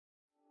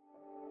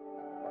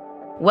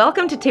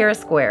Welcome to Terra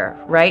Square,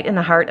 right in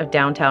the heart of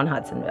downtown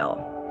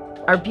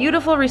Hudsonville. Our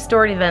beautiful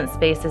restored event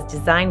space is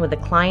designed with the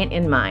client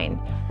in mind.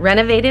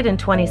 Renovated in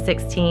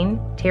 2016,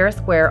 Terra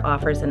Square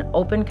offers an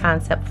open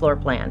concept floor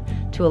plan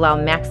to allow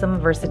maximum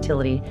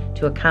versatility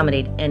to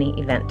accommodate any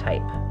event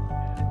type.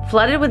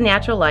 Flooded with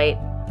natural light,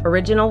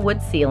 original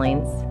wood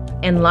ceilings,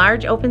 and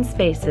large open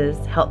spaces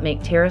help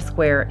make Terra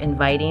Square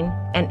inviting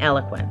and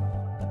eloquent.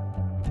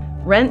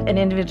 Rent an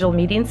individual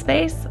meeting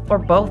space or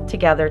both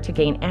together to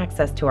gain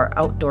access to our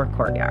outdoor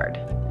courtyard,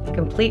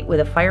 complete with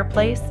a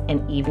fireplace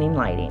and evening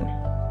lighting.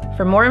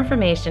 For more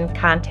information,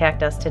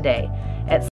 contact us today